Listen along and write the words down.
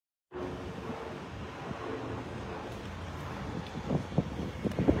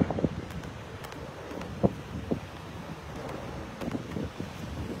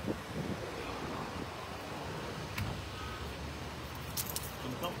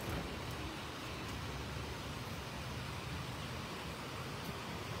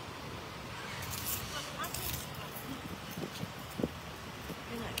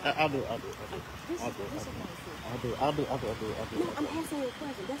I'll do it. I'll do it. I'll do it. No, I'm answering your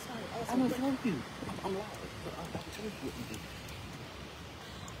question. That's why I don't told you. I'm live. I told you what you did.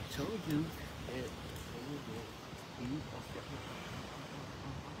 I told you that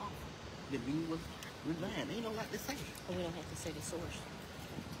the meeting was resigned. Ain't no lot to say. we don't have to say the source.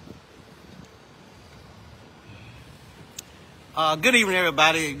 Good evening,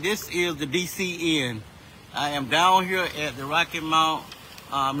 everybody. This is the DCN. I am down here at the Rocky Mount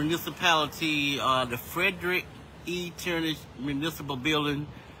Municipality, the Frederick E. Turnage Municipal Building,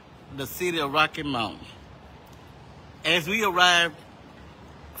 the city of Rocky Mount. As we arrived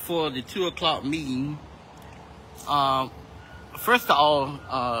for the 2 o'clock meeting, first of all,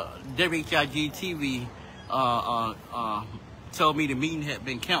 WHIG TV told me the meeting had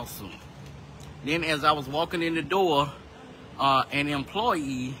been canceled. Then as I was walking in the door, an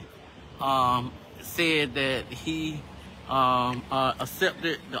employee said that he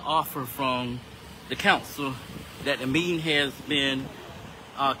accepted the offer from the council that the meeting has been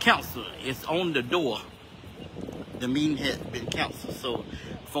canceled. It's on the door. The meeting has been canceled. So,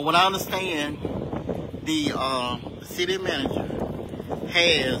 from what I understand, the city manager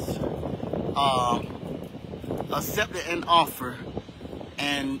has accepted an offer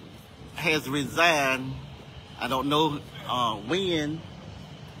and has resigned. I don't know when.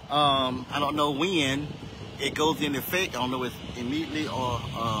 I don't know when it goes into effect. I don't know if it's immediately or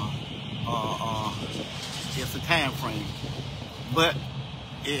it's a time frame. But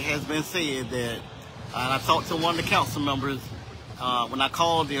it has been said that, and I talked to one of the council members when I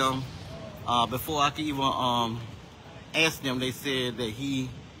called them before I could even ask them. They said that he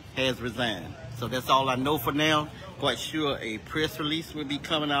has resigned. So that's all I know for now. Quite sure a press release will be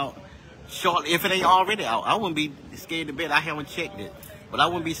coming out shortly, if it ain't already out. I wouldn't be scared to bet. I haven't checked it, but I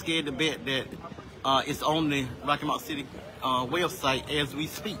wouldn't be scared to bet that it's on the Rocky Mount City website as we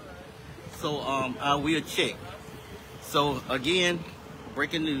speak. So I will check. So again,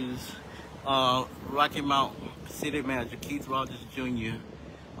 breaking news: Rocky Mount City Manager Keith Rogers Jr.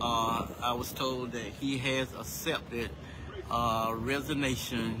 I was told that he has accepted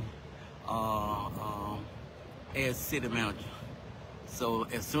resignation as city manager. So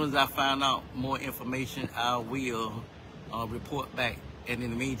as soon as I find out more information, I will report back. And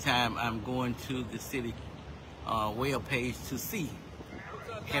in the meantime, I'm going to the city web page to see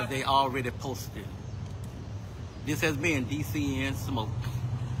have they already posted. This has been DCN Smoke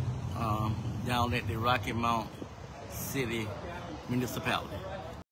down at the Rocky Mount City Municipality.